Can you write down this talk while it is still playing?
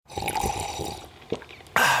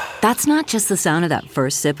That's not just the sound of that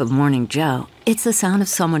first sip of Morning Joe. It's the sound of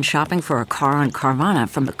someone shopping for a car on Carvana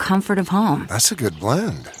from the comfort of home. That's a good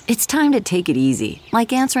blend. It's time to take it easy,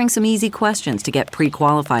 like answering some easy questions to get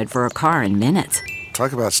pre-qualified for a car in minutes.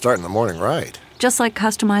 Talk about starting the morning right. Just like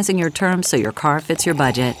customizing your terms so your car fits your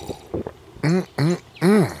budget.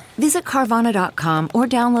 Visit Carvana.com or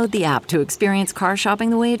download the app to experience car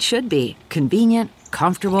shopping the way it should be. Convenient,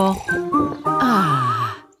 comfortable.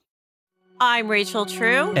 I'm Rachel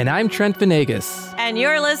True. And I'm Trent Venegas. And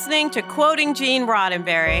you're listening to Quoting Gene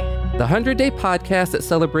Roddenberry, the 100-day podcast that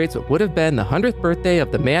celebrates what would have been the 100th birthday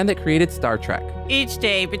of the man that created Star Trek. Each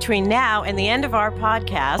day between now and the end of our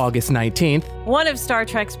podcast, August 19th, one of Star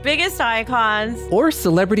Trek's biggest icons, or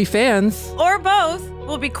celebrity fans, or both,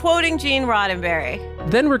 will be quoting Gene Roddenberry.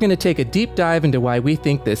 Then we're going to take a deep dive into why we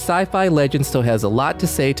think this sci-fi legend still has a lot to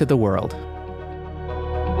say to the world.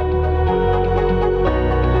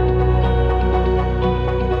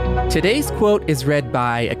 Today's quote is read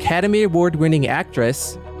by Academy Award-winning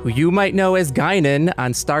actress, who you might know as Guinan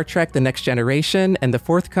on Star Trek The Next Generation and the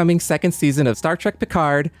forthcoming second season of Star Trek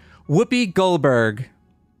Picard, Whoopi Goldberg.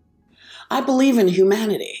 I believe in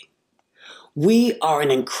humanity. We are an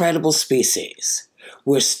incredible species.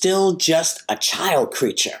 We're still just a child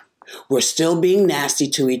creature. We're still being nasty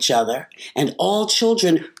to each other, and all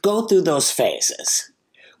children go through those phases.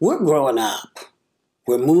 We're growing up.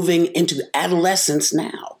 We're moving into adolescence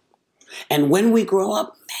now. And when we grow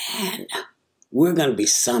up, man, we're going to be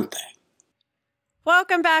something.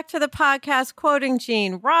 Welcome back to the podcast, Quoting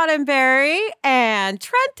Gene Roddenberry. And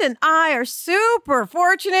Trent and I are super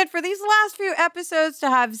fortunate for these last few episodes to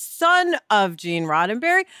have son of Gene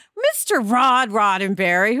Roddenberry, Mr. Rod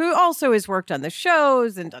Roddenberry, who also has worked on the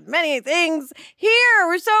shows and done many things here.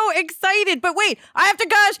 We're so excited. But wait, I have to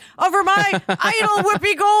gush over my idol,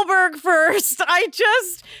 Whoopi Goldberg, first.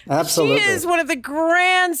 Absolutely. She is one of the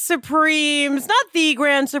Grand Supremes, not the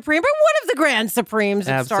Grand Supreme, but one of the Grand Supremes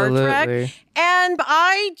of Star Trek. And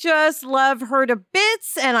I just love her to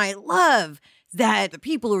bits, and I love that the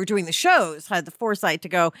people who are doing the shows had the foresight to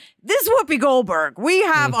go, this Whoopi Goldberg, we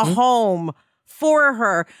have a home for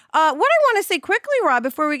her. What I want to say quickly, Rob,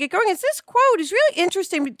 before we get going, is this quote is really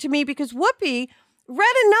interesting to me because Whoopi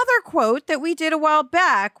read another quote that we did a while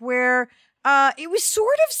back where it was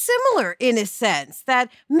sort of similar in a sense,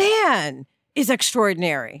 that man is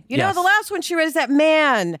extraordinary. You know, the last one she read is that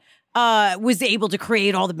man was able to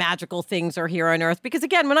create all the magical things are here on Earth. Because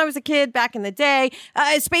again, when I was a kid back in the day,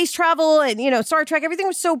 space travel and, Star Trek, everything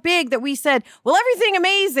was so big that we said, well, everything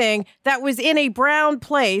amazing that was in a brown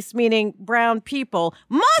place, meaning brown people,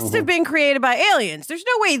 must have been created by aliens. There's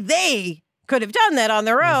no way they could have done that on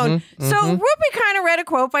their own. So Whoopi kind of read a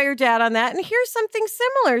quote by your dad on that. And here's something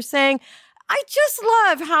similar saying, I just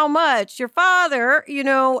love how much your father,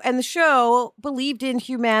 and the show believed in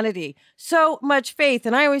humanity. So much faith.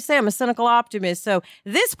 And I always say I'm a cynical optimist. So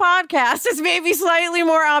this podcast is maybe slightly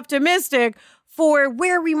more optimistic for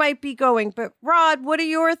where we might be going. But Rod, what are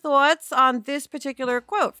your thoughts on this particular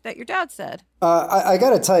quote that your dad said? I got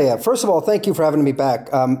to tell you, first of all, thank you for having me back.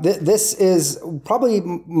 This is probably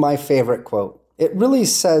my favorite quote. It really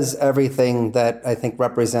says everything that I think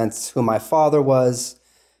represents who my father was.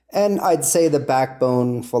 And I'd say the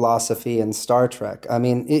backbone philosophy in Star Trek. I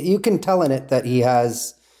mean, you can tell in it that he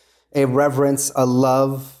has a reverence, a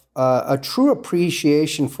love, a true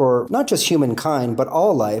appreciation for not just humankind, but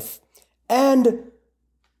all life and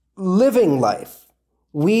living life.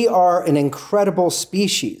 We are an incredible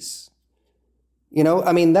species. My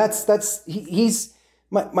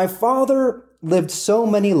father lived so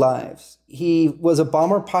many lives. He was a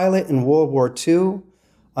bomber pilot in World War II.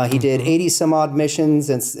 He did 80 some odd missions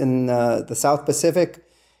in the South Pacific.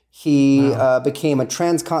 He became a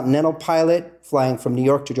transcontinental pilot flying from New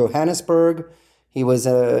York to Johannesburg. He was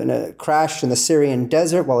in a crash in the Syrian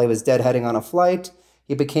desert while he was deadheading on a flight.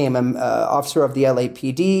 He became an officer of the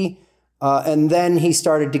LAPD. And then he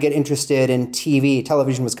started to get interested in TV.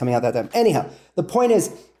 Television was coming out that time. Anyhow, the point is,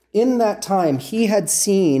 in that time, he had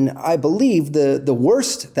seen, I believe, the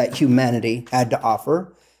worst that humanity had to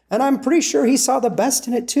offer. And I'm pretty sure he saw the best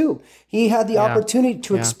in it too. He had the opportunity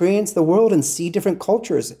to experience the world and see different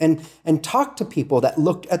cultures and talk to people that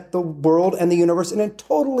looked at the world and the universe in a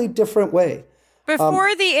totally different way.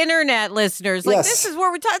 Before the internet, listeners, this is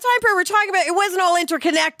where time period we're talking about. It wasn't all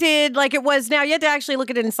interconnected like it was now. You had to actually look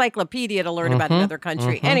at an encyclopedia to learn about another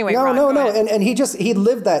country. Anyway, No. Ron, And he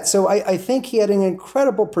lived that. So I think he had an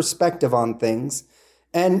incredible perspective on things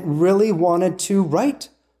and really wanted to write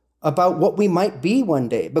about what we might be one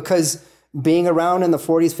day, because being around in the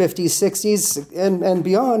 40s, 50s, 60s, and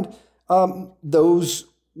beyond, those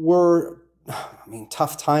were,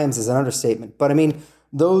 tough times is an understatement. But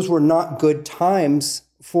those were not good times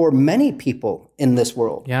for many people in this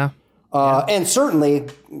world. Yeah. And certainly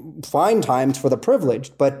fine times for the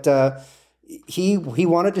privileged. But he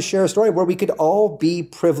wanted to share a story where we could all be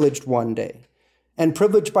privileged one day. And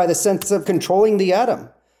privileged by the sense of controlling the atom.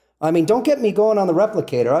 I mean, don't get me going on the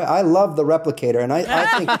replicator. I love the replicator, and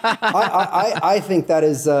I think that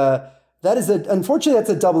is unfortunately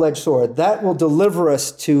that's a double-edged sword. That will deliver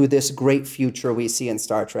us to this great future we see in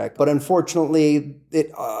Star Trek, but unfortunately,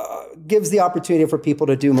 it gives the opportunity for people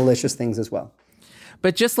to do malicious things as well.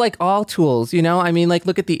 But just like all tools, you know, I mean, like,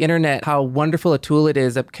 look at the internet, how wonderful a tool it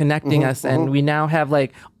is of connecting us, and we now have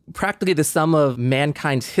like practically the sum of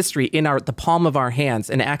mankind's history in the palm of our hands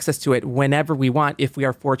and access to it whenever we want if we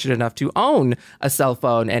are fortunate enough to own a cell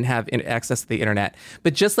phone and have access to the internet.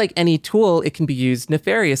 But just like any tool, it can be used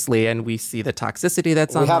nefariously, and we see the toxicity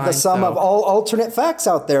that's online. We have the sum of all alternate facts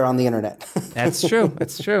out there on the internet. That's true.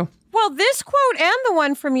 That's true. Well, this quote and the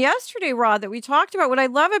one from yesterday, Rod, that we talked about, what I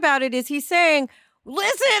love about it is he's saying,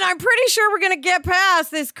 listen, I'm pretty sure we're going to get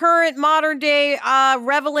past this current modern day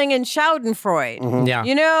reveling in Schadenfreude. Yeah.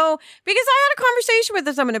 You know, because I had a conversation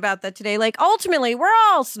with someone about that today. Like, ultimately, we're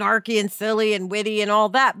all snarky and silly and witty and all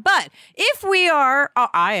that. But if we are,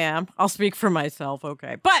 I'll speak for myself,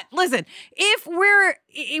 okay. But listen, if we're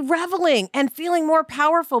reveling and feeling more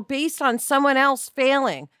powerful based on someone else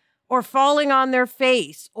failing or falling on their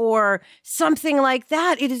face or something like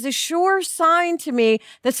that, it is a sure sign to me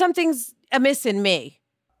that something's amiss in me.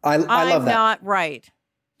 I love that. I'm not right.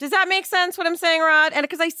 Does that make sense, what I'm saying, Rod? And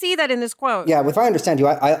because I see that in this quote. Yeah, if I understand you,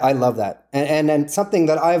 I love that. And something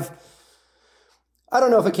that I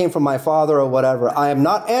don't know if it came from my father or whatever. I am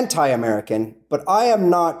not anti-American, but I am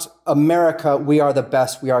not America, we are the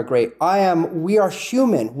best, we are great. We are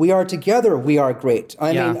human, we are together, we are great.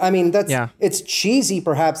 I mean, it's cheesy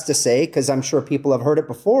perhaps to say, because I'm sure people have heard it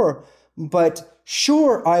before, but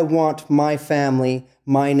sure, I want my family,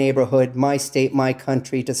 my neighborhood, my state, my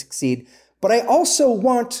country to succeed. But I also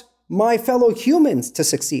want my fellow humans to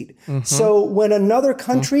succeed. So when another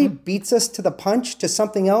country beats us to the punch to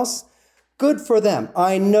something else, good for them.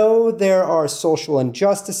 I know there are social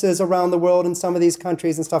injustices around the world in some of these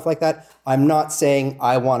countries and stuff like that. I'm not saying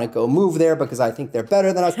I want to go move there because I think they're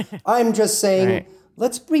better than us. I'm just saying,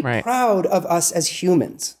 let's be proud of us as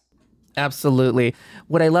humans. Absolutely.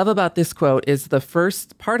 What I love about this quote is the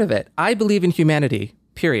first part of it. I believe in humanity,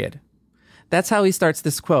 period. That's how he starts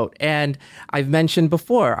this quote. And I've mentioned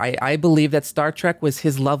before, I believe that Star Trek was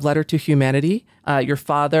his love letter to humanity. Your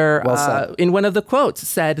father, in one of the quotes,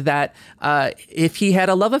 said that if he had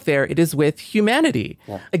a love affair, it is with humanity.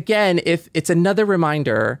 Yeah. Again, if it's another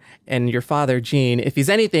reminder, and your father, Gene, if he's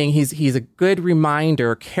anything, he's a good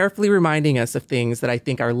reminder, carefully reminding us of things that I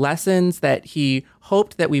think are lessons that he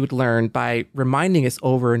hoped that we would learn by reminding us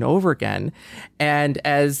over and over again. And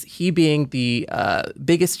as he being the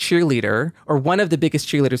biggest cheerleader, or one of the biggest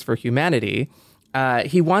cheerleaders for humanity,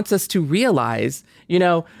 he wants us to realize, you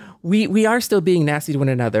know, we are still being nasty to one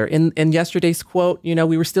another. In yesterday's quote, you know,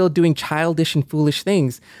 we were still doing childish and foolish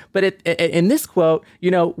things. But in this quote,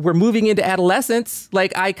 you know, we're moving into adolescence.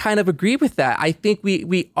 Like, I kind of agree with that. I think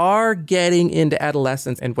we are getting into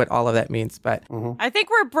adolescence and what all of that means. But I think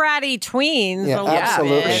we're bratty tweens. Yeah,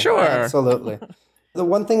 absolutely. For sure. Absolutely. The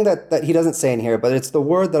one thing that he doesn't say in here, but it's the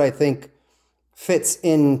word that I think fits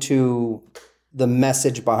into the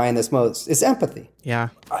message behind this most, is empathy. Yeah.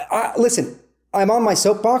 Listen, I'm on my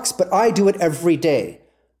soapbox, but I do it every day.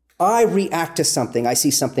 I react to something. I see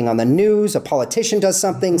something on the news, a politician does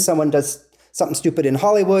something, someone does something stupid in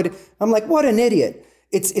Hollywood. I'm like, what an idiot.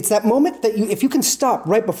 It's that moment that if you can stop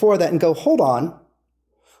right before that and go, hold on,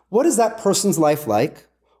 what is that person's life like?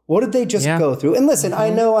 What did they just go through? And listen, I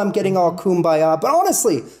know I'm getting all kumbaya, but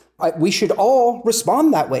honestly, we should all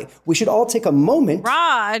respond that way. We should all take a moment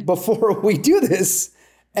before we do this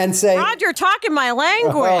and say, Rod, you're talking my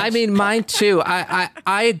language. I mean, mine too.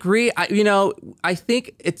 I agree. I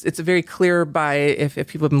think it's very clear by if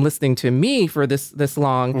people have been listening to me for this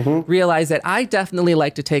long, realize that I definitely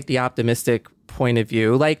like to take the optimistic point of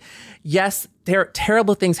view. Like, yes,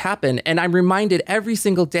 terrible things happen, and I'm reminded every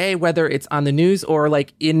single day, whether it's on the news or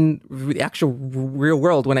like in the actual real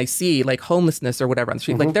world, when I see like homelessness or whatever on the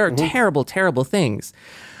street. Like, there are terrible, terrible things.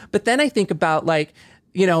 But then I think about, like,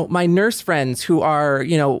 you know, my nurse friends who are,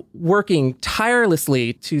 you know, working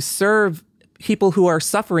tirelessly to serve people who are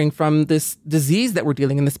suffering from this disease that we're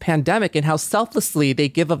dealing in, this pandemic, and how selflessly they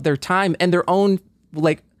give of their time and their own,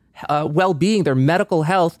 like, well-being, their medical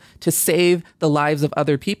health, to save the lives of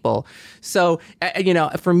other people. So, you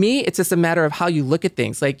know, for me, it's just a matter of how you look at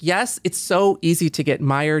things. Like, yes, it's so easy to get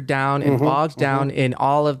mired down and bogged down in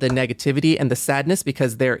all of the negativity and the sadness,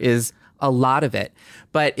 because there is a lot of it.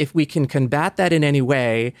 But if we can combat that in any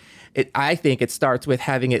way, I think it starts with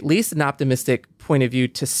having at least an optimistic point of view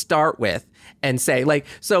to start with and say, like,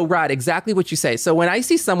 so Rod, exactly what you say. So when I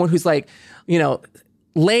see someone who's like, you know,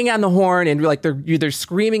 laying on the horn and like they're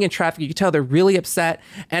screaming in traffic, you can tell they're really upset.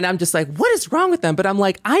 And I'm just like, what is wrong with them? But I'm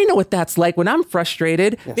like, I know what that's like when I'm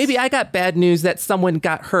frustrated. Yes. Maybe I got bad news that someone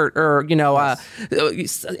got hurt or, you know,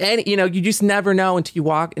 and, you know, you just never know until you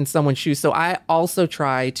walk in someone's shoes. So I also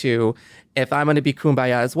try to, if I'm going to be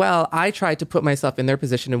kumbaya as well, I try to put myself in their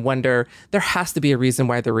position and wonder, there has to be a reason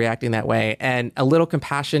why they're reacting that way. And a little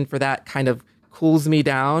compassion for that kind of cools me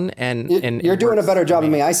down, and you're doing a better job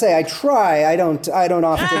than me. I say I try. I don't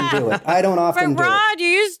often do it. I don't often do it. Rod,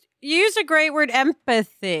 you used a great word,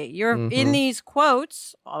 empathy. You're in these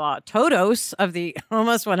quotes, todos of the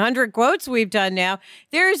almost 100 quotes we've done now.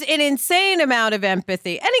 There's an insane amount of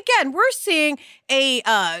empathy. And again, we're seeing a,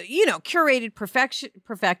 curated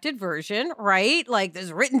perfected version, right? Like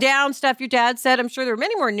there's written down stuff your dad said. I'm sure there are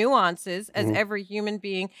many more nuances as every human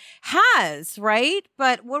being has, right?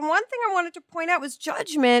 But one thing I wanted to point out was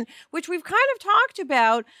judgment, which we've kind of talked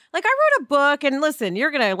about. Like I wrote a book, and listen,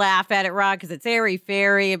 you're going to laugh at it, Rod, because it's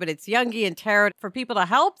airy-fairy, but it's Jungian and tarot for people to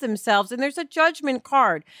help themselves. And there's a judgment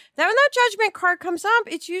card. Now, when that judgment card comes up,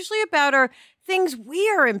 it's usually about our things we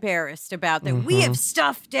are embarrassed about that we have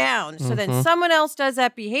stuffed down. So then someone else does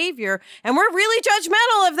that behavior and we're really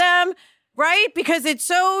judgmental of them, right? Because it's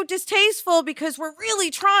so distasteful because we're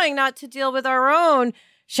really trying not to deal with our own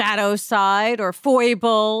shadow side or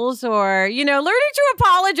foibles or, learning to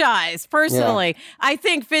apologize personally, I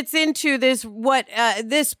think fits into this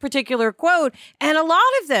particular quote and a lot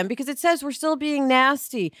of them, because it says we're still being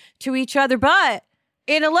nasty to each other, but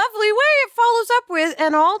in a lovely way, it follows up with,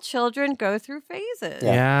 and all children go through phases.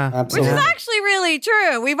 Yeah, absolutely. Which is actually really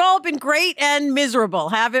true. We've all been great and miserable.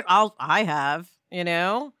 I have,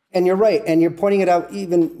 And you're right. And you're pointing it out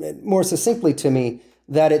even more succinctly to me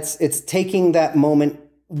that it's taking that moment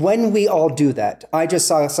when we all do that. I just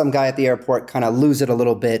saw some guy at the airport kind of lose it a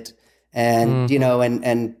little bit and,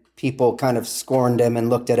 and people kind of scorned him and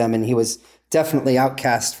looked at him, and he was definitely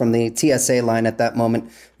outcast from the TSA line at that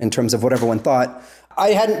moment in terms of what everyone thought.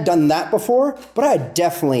 I hadn't done that before, but I had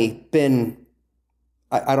definitely been,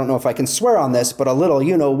 I don't know if I can swear on this, but a little,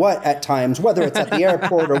 what at times, whether it's at the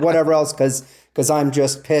airport or whatever else, because I'm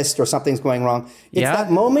just pissed or something's going wrong. It's that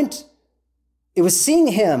moment, it was seeing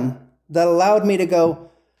him that allowed me to go,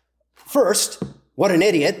 first, what an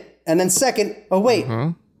idiot. And then second, oh, wait,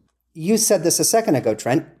 you said this a second ago,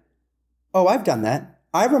 Trent. Oh, I've done that.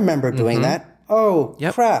 I remember doing that. Oh,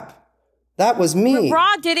 crap. That was me.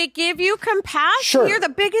 Rod, did it give you compassion? Sure. Here, the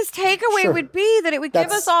biggest takeaway would be that it would give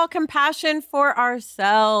us all compassion for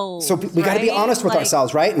ourselves. So we got to be honest with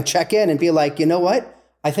ourselves, right? And check in and be like, you know what?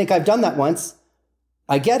 I think I've done that once.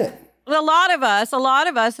 I get it. A lot of us,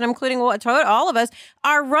 and including all of us,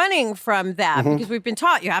 are running from that because we've been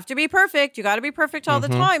taught you have to be perfect. You got to be perfect all the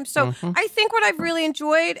time. So I think what I've really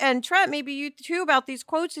enjoyed, and Trent, maybe you too, about these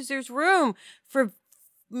quotes is there's room for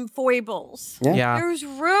foibles. Yeah. There's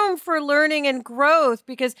room for learning and growth,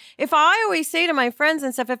 because if I always say to my friends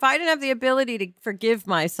and stuff, if I didn't have the ability to forgive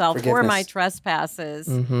myself for my trespasses,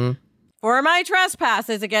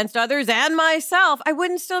 against others and myself, I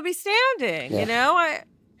wouldn't still be standing,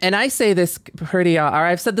 And I say this pretty, or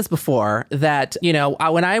I've said this before, that,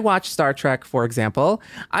 when I watch Star Trek, for example,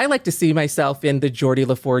 I like to see myself in the Geordi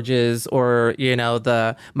LaForges or,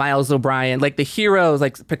 the Miles O'Brien, like the heroes,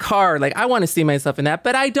 like Picard. Like I want to see myself in that,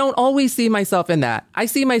 but I don't always see myself in that. I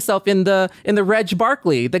see myself in the Reg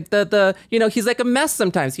Barkley, the he's like a mess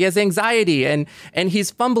sometimes. He has anxiety and he's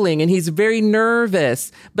fumbling and he's very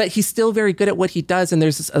nervous, but he's still very good at what he does. And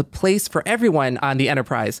there's a place for everyone on the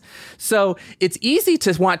Enterprise. So it's easy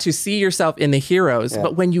to want to see yourself in the heroes,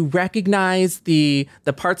 but when you recognize the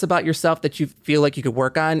parts about yourself that you feel like you could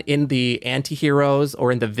work on in the anti-heroes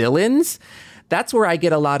or in the villains, that's where I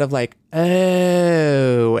get a lot of like,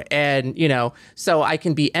 oh, and, so I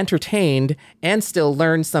can be entertained and still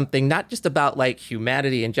learn something, not just about like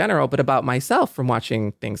humanity in general, but about myself from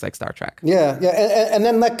watching things like Star Trek. Yeah. And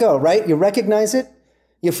then let go, right? You recognize it,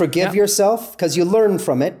 you forgive yourself because you learn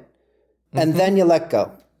from it, and then you let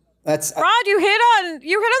go. That's Rod, you hit on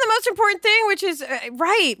the most important thing, which is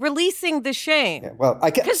releasing the shame. Yeah, well,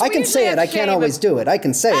 I can say it. I can't always do it. I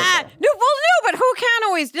can say it. No, but who can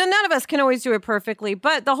always? None of us can always do it perfectly.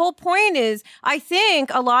 But the whole point is, I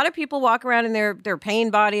think a lot of people walk around in their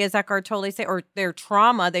pain body, as Eckhart Tolle say, or their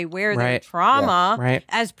trauma. They wear their trauma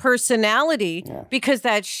as personality because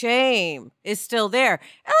that shame is still there. And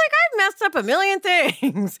I've messed up a million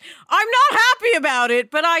things. I'm not happy about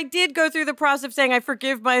it, but I did go through the process of saying I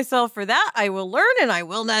forgive myself for that. I will learn and I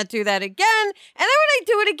will not do that again. And then when I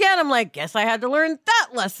do it again, I'm like, guess I had to learn that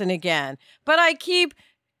lesson again. But I keep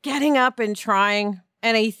getting up and trying.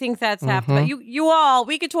 And I think that's happened. But you all,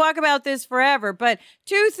 we could talk about this forever. But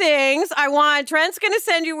two things Trent's going to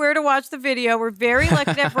send you where to watch the video. We're very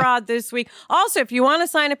lucky to have Rod this week. Also, if you want to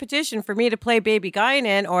sign a petition for me to play Baby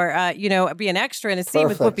Guinan or, be an extra in a scene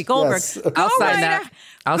with Whoopi Goldberg, Yes. I'll sign that.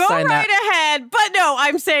 I'll go sign right that. ahead. But no,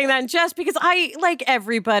 I'm saying that just because I, like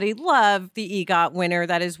everybody, love the EGOT winner.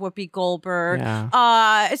 That is Whoopi Goldberg.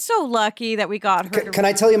 Yeah. It's so lucky that we got her. Can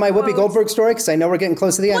I tell you my Whoopi Goldberg story? Because I know we're getting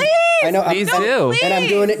close to the end. Please! I know. Please do. And I'm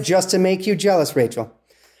doing it just to make you jealous, Rachel.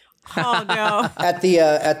 Oh, no. At the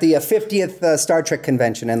 50th Star Trek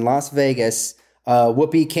convention in Las Vegas,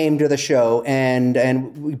 Whoopi came to the show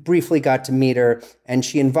and we briefly got to meet her, and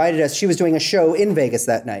she invited us. She was doing a show in Vegas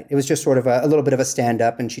that night. It was just sort of a little bit of a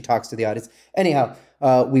stand-up, and she talks to the audience. Anyhow,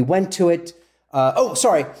 we went to it.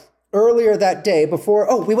 Earlier that day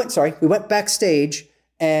we went backstage,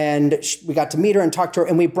 and we got to meet her and talk to her,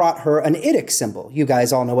 and we brought her an IDIC symbol. You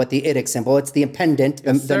guys all know what the IDIC symbol, it's the pendant,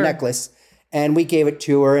 the necklace. And we gave it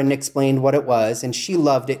to her and explained what it was, and she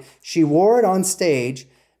loved it. She wore it on stage,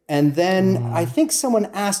 and then I think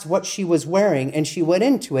someone asked what she was wearing, and she went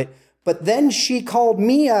into it. But then she called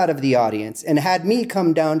me out of the audience and had me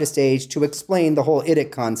come down to stage to explain the whole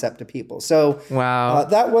IDIC concept to people. So wow,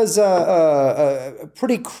 that was a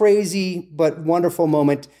pretty crazy but wonderful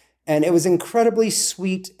moment. And it was incredibly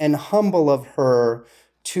sweet and humble of her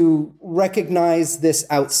to recognize this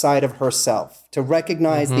outside of herself, to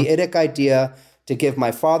recognize the IDIC idea, to give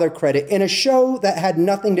my father credit in a show that had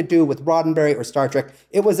nothing to do with Roddenberry or Star Trek.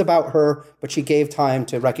 It was about her, but she gave time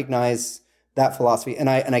to recognize that philosophy. And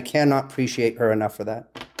I cannot appreciate her enough for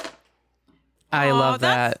that. I love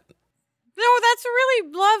that. No, that's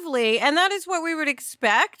really lovely. And that is what we would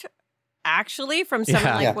expect, actually, from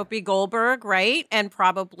someone like Whoopi Goldberg, right? And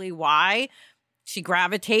probably why she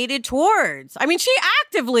gravitated towards. I mean, she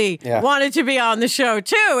actively wanted to be on the show,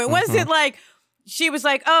 too. It wasn't like she was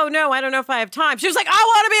like, oh, no, I don't know if I have time. She was like, I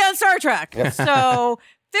want to be on Star Trek. So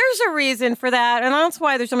there's a reason for that. And that's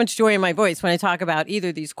why there's so much joy in my voice when I talk about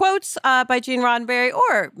either these quotes by Gene Roddenberry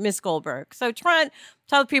or Miss Goldberg. So Trent,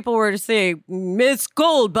 tell people where to say Miss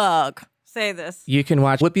Goldberg. Say this. You can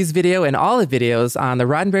watch Whoopi's video and all the videos on the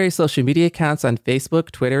Roddenberry social media accounts on Facebook,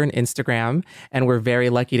 Twitter, and Instagram. And we're very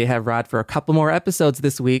lucky to have Rod for a couple more episodes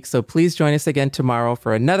this week. So please join us again tomorrow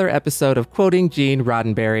for another episode of Quoting Gene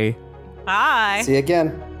Roddenberry. Bye. See you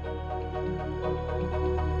again.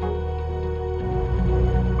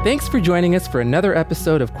 Thanks for joining us for another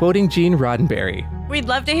episode of Quoting Gene Roddenberry. We'd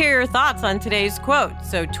love to hear your thoughts on today's quote.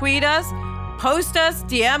 So tweet us, post us,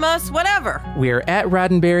 DM us, whatever. We're at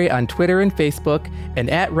Roddenberry on Twitter and Facebook, and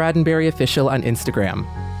at Roddenberry Official on Instagram.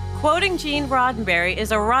 Quoting Gene Roddenberry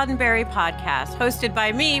is a Roddenberry podcast hosted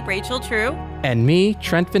by me, Rachel True. And me,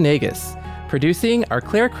 Trent Venegas. Producing are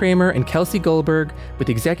Claire Kramer and Kelsey Goldberg, with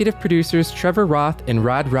executive producers Trevor Roth and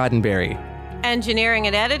Rod Roddenberry. Engineering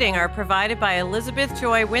and editing are provided by Elizabeth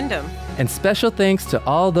Joy Wyndham. And special thanks to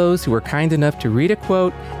all those who were kind enough to read a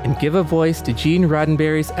quote and give a voice to Gene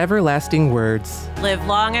Roddenberry's everlasting words. Live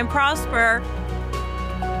long and prosper.